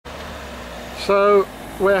So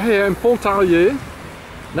we're here in Pontarlier,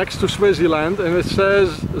 next to Swaziland, and it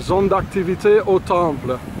says Zone d'activité au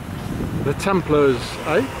Temple, the Templars,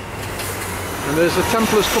 eh? And there's a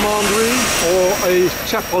Templars commandery or a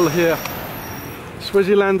chapel here.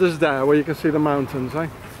 Swaziland is there, where you can see the mountains, eh?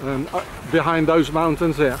 And behind those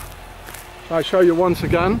mountains there. So I show you once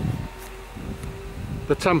again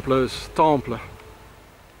the Templars, Temple.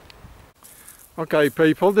 Okay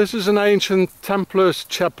people, this is an Ancient Templars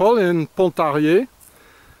Chapel in Pontarlier.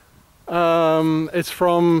 It's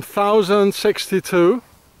from 1062.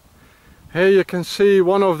 Here you can see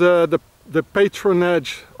one of the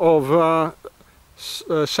patronage of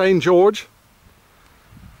Saint George,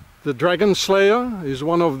 the Dragon Slayer. Is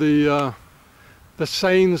one of the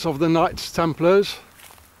saints of the Knights Templars.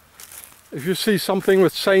 If you see something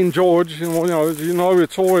with Saint George, you know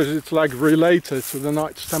it's like related to the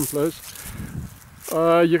Knights Templars.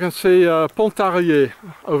 You can see Pontarlier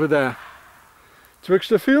over there. Terug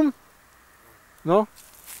de film? No?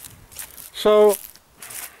 So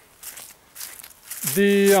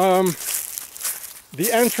the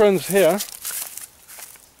entrance here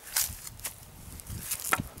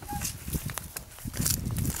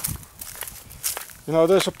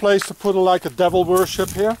there's a place to put like a devil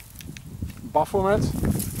worship here, Baphomet,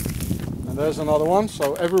 and there's another one.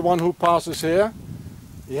 So everyone who passes here,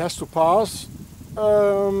 he has to pass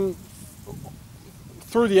through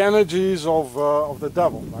the energies of the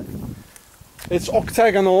devil. Like, it's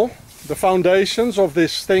octagonal, the foundations of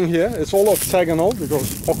this thing here, it's all octagonal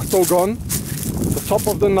because octagon, the top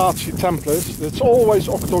of the Nazi Templars, it's always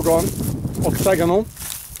octagonal,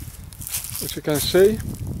 as you can see.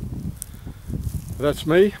 That's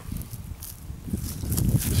me.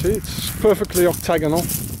 You see, it's perfectly octagonal.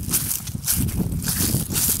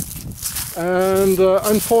 And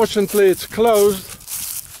unfortunately it's closed,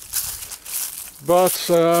 but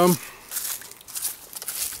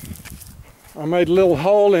I made a little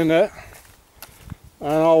hole in it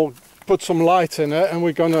and I'll put some light in it, and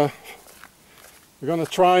we're gonna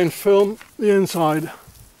try and film the inside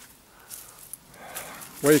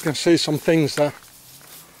where you can see some things there.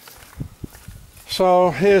 So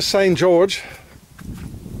here's Saint George.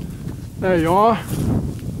 There you are.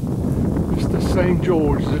 Saint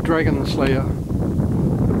George, the Dragon Slayer,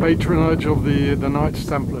 the patronage of the Knights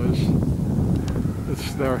Templars.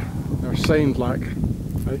 It's their saint-like.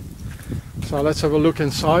 Okay? So let's have a look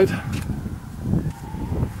inside.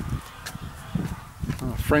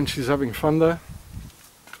 French is having fun there.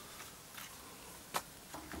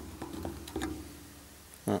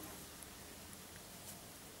 Yeah.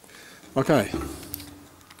 Okay.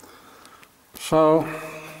 So.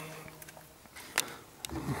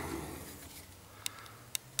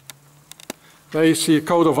 There you see a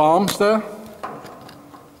coat of arms there.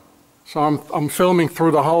 So I'm filming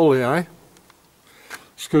through the hole here, eh?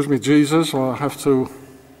 Excuse me, Jesus, or I have to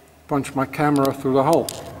punch my camera through the hole.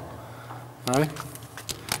 Okay?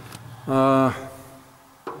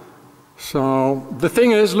 So the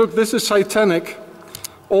thing is, look, this is satanic.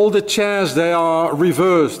 All the chairs, they are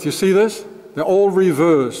reversed. You see this? They're all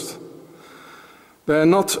reversed. They're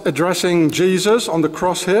not addressing Jesus on the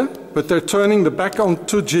cross here, but they're turning the back on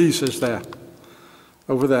to Jesus there.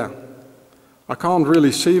 Over there. I can't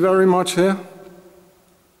really see very much here.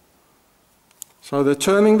 So they're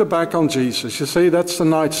turning the back on Jesus. You see, that's the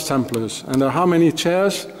Knights Templars. And there are how many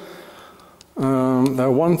chairs? There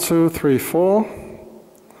are 1, 2, 3, 4,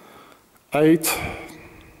 8,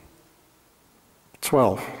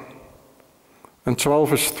 12. And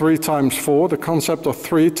 12 is 3 times 4, the concept of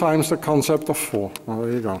 3 times the concept of 4. Well,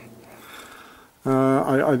 there you go.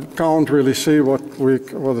 I can't really see what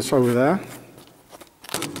is over there.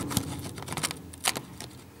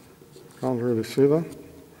 Can't really see that.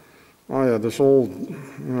 Oh yeah, there's all,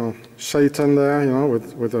 Satan there,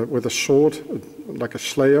 with a sword, like a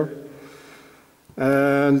slayer.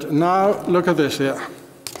 And now look at this here.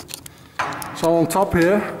 So on top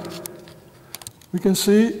here, we can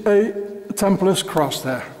see a Templar's cross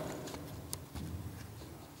there.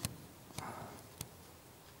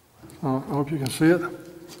 I hope you can see it.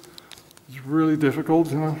 It's really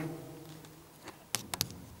difficult,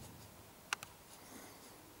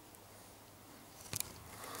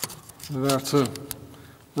 There too.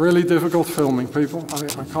 Really difficult filming, people.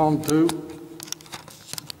 I can't do.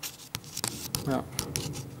 Yeah.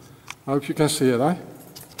 I hope you can see it, eh?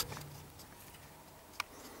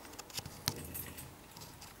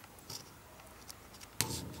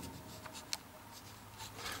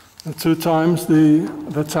 And 2 times the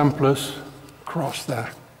Templars cross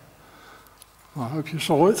there. I hope you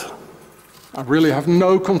saw it. I really have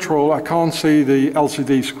no control. I can't see the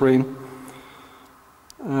LCD screen.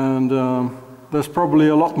 And there's probably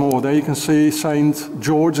a lot more. There you can see Saint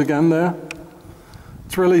George again there.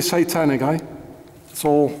 It's really satanic, eh? It's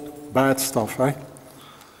all bad stuff, eh?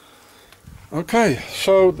 Okay,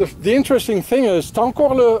 so the interesting thing is, t'as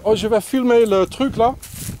encore le... Oh, je vais filmer le truc là.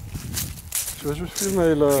 Je vais juste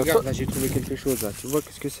filmer le... Regarde, là j'ai trouvé quelque chose là. Tu vois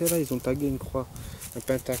qu'est-ce que c'est là? Ils ont tagué une croix, un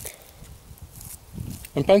pentacle.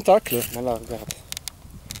 Un pentacle? Voilà, regarde.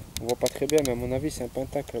 On voit pas très bien, mais à mon avis c'est un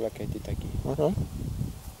pentacle là qui a été tagué. Okay.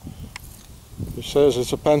 It says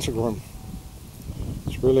it's a pentagram.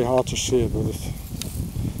 It's really hard to see it, but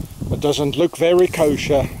it doesn't look very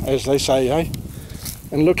kosher, as they say, eh?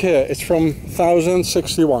 And look here, it's from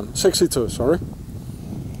 62, sorry.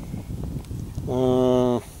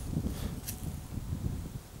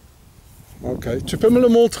 Ok, tu peux me le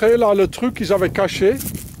montrer là, le truc qu'ils avaient caché.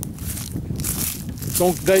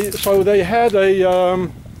 Donc, so they had a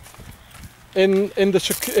in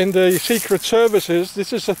the secret services.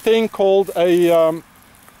 This is a thing called a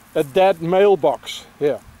dead mailbox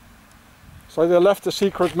here. So they left a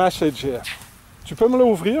secret message here. Tu peux me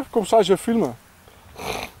l'ouvrir, comme ça je filme.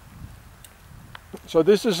 So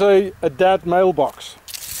this is a dead mailbox.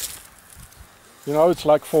 You know, it's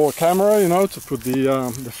like for a camera, you know, to put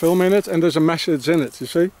the film in it, and there's a message in it, you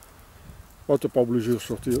see? Oh, t'es pas obligé de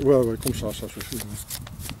sortir. Ouais, ouais, comme ça, ça suffit.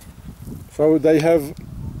 So they have...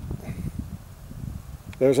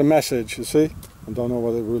 There's a message, you see? I don't know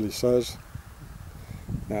what it really says.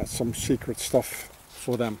 Yeah, it's some secret stuff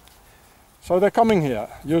for them. So they're coming here,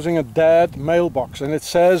 using a dead mailbox, and it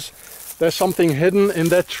says there's something hidden in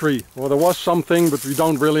that tree. Well, there was something, but we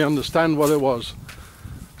don't really understand what it was.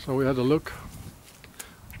 So we had a look.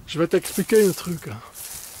 Je vais t'expliquer un truc.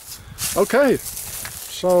 Okay,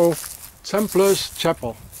 so Templars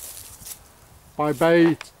Chapel. Bye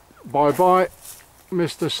bye,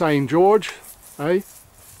 Mr. St. George, eh?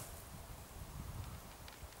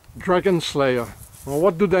 Dragon Slayer. Well,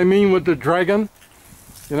 what do they mean with the dragon?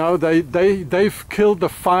 You know, they've killed the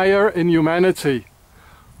fire in humanity.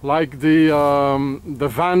 Like the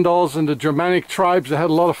Vandals and the Germanic tribes, they had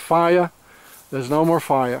a lot of fire. There's no more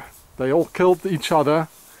fire. They all killed each other.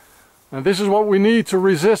 And this is what we need to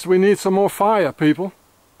resist. We need some more fire, people.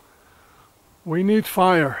 We need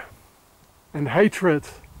fire and hatred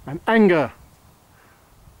and anger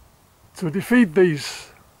to defeat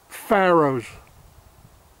these pharaohs.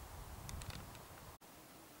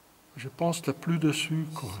 Je pense que plus dessus,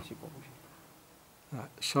 quoi.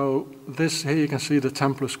 So this here you can see the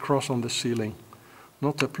Templars cross on the ceiling.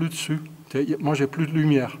 Non, t'as plus dessus. Moi j'ai plus de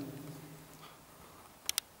lumière.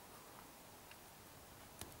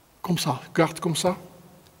 Comme ça, garde comme ça.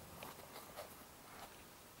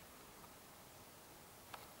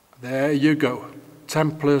 There you go.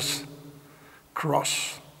 Templars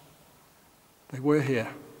cross. They were here,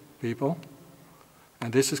 people.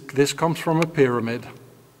 And this comes from a pyramid.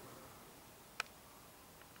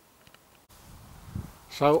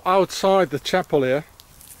 So outside the chapel here,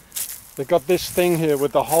 they got this thing here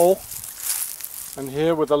with the hole, and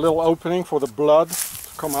here with a little opening for the blood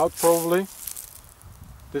to come out probably.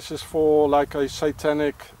 This is for like a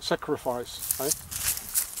satanic sacrifice, right?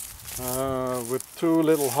 With two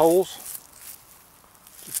little holes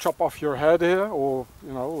to chop off your head here, or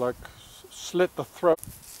you know, like slit the throat.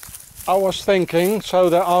 I was thinking, so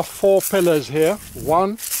there are 4 pillars here.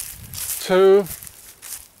 1, 2,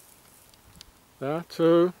 yeah,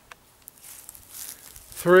 2,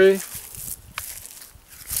 3,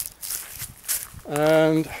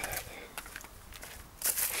 and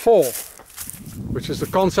 4, which is the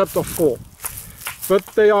concept of 4. But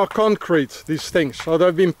they are concrete, these things, so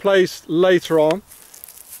they've been placed later on.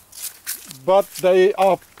 But they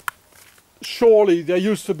are, surely they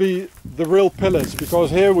used to be the real pillars, because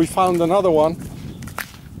here we found another one,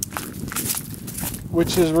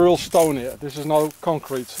 which is real stone here. This is no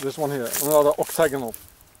concrete, this one here, another octagonal,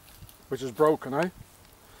 which is broken, eh?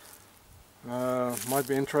 Might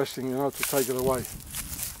be interesting, you know, to take it away.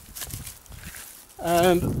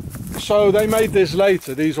 And so they made this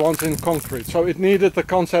later, these ones in concrete. So it needed the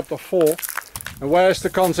concept of 4. And where's the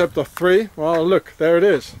concept of 3? Well, look, there it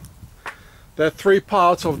is. There are 3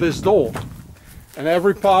 parts of this door. And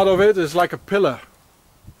every part of it is like a pillar.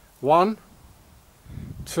 1,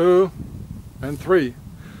 2, and 3.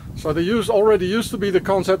 So they already used to be the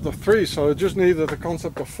concept of 3, so it just needed the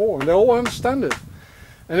concept of 4. And they all understand it.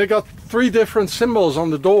 And they got 3 different symbols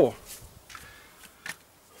on the door.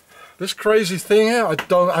 This crazy thing here, I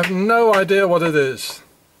have no idea what it is.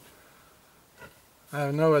 I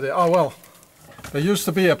have no idea. Oh well, there used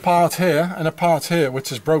to be a part here and a part here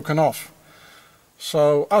which is broken off.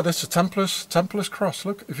 So, oh, that's a Templars cross.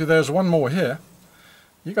 Look, if there's one more here,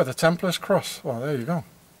 you got the Templars cross. Well, there you go.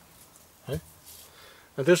 Hey?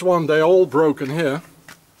 And this one, they all broken here.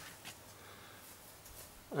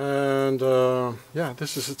 And yeah,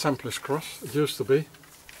 this is a Templar's cross. It used to be.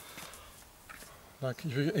 Like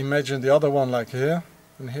if you imagine the other one like here,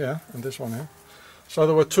 and this one here. So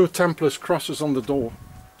there were two Templar's crosses on the door.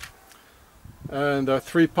 And there are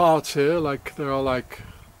three parts here, like there are like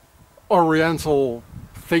oriental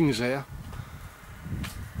things here.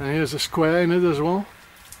 And here's a square in it as well.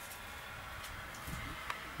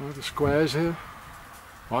 The squares here.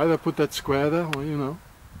 Why they put that square there? Well, you know.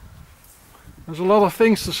 There's a lot of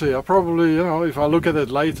things to see. I probably, you know, if I look at it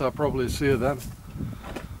later, I'll probably see it then.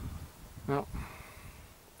 Yeah.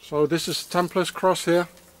 So this is Templar's cross here.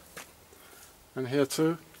 And here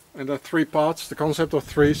too. And there are three parts, the concept of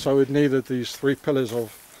three, so it needed these three pillars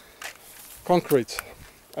of concrete.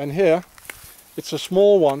 And here, it's a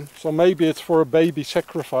small one, so maybe it's for a baby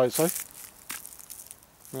sacrifice, eh?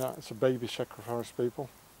 Yeah, it's a baby sacrifice, people.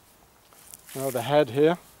 You know, the head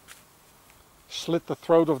here, slit the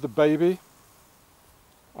throat of the baby.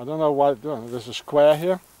 I don't know why, there's a square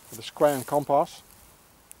here, with a square and compass.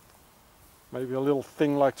 Maybe a little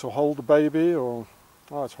thing like to hold the baby, or...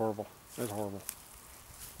 Oh, it's horrible, it's horrible.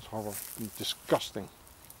 It's horrible, disgusting.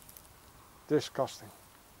 Disgusting.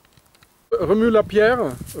 Remue la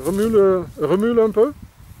pierre, remue un peu.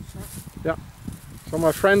 Yeah. So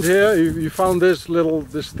my friend here, he found this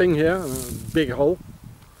thing here, a big hole.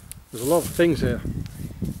 There's a lot of things here.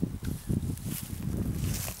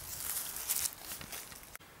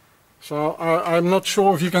 So I'm not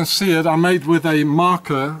sure if you can see it. I made with a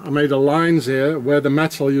marker, I made a lines here where the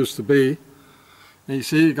metal used to be. And you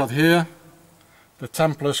see, you got here the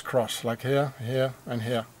Templar's cross, like here, here, and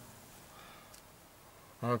here.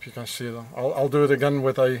 I hope you can see it. I'll do it again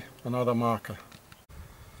with another marker.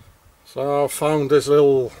 So I found this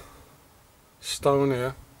little stone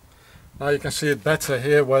here. Now you can see it better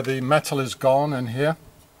here where the metal is gone, and here.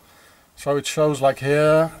 So it shows like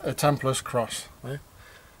here a Templar's cross. Eh?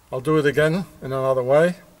 I'll do it again in another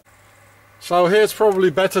way. So here it's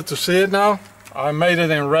probably better to see it now. I made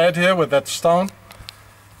it in red here with that stone.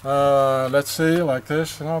 Let's see, like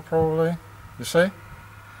this, you know, probably. You see?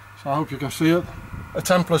 So I hope you can see it. A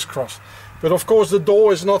Templar's cross. But of course the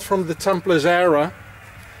door is not from the Templars era,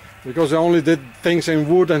 because they only did things in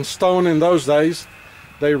wood and stone in those days.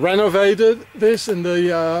 They renovated this in the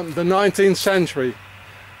 19th century,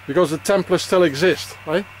 because the Templars still exist,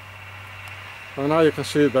 right? And now you can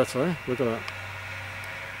see it better, eh? Look at that.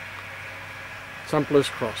 Templar's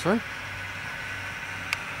cross, eh?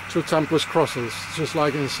 Two Templar's crosses, just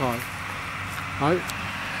like inside. Right?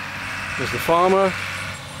 There's the farmer,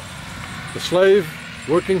 the slave,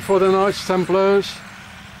 working for the Knights Templars.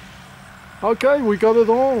 Okay, we got it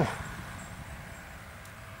all.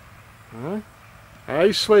 Right? Hey,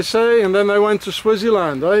 Swissy, and then they went to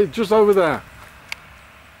Swaziland, eh? Just over there.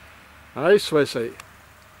 Hey, Swissy.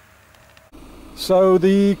 So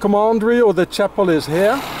the commandery or the chapel is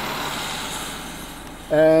here.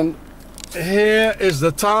 And here is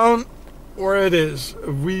the town where it is,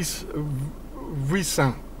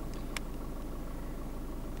 Wissin.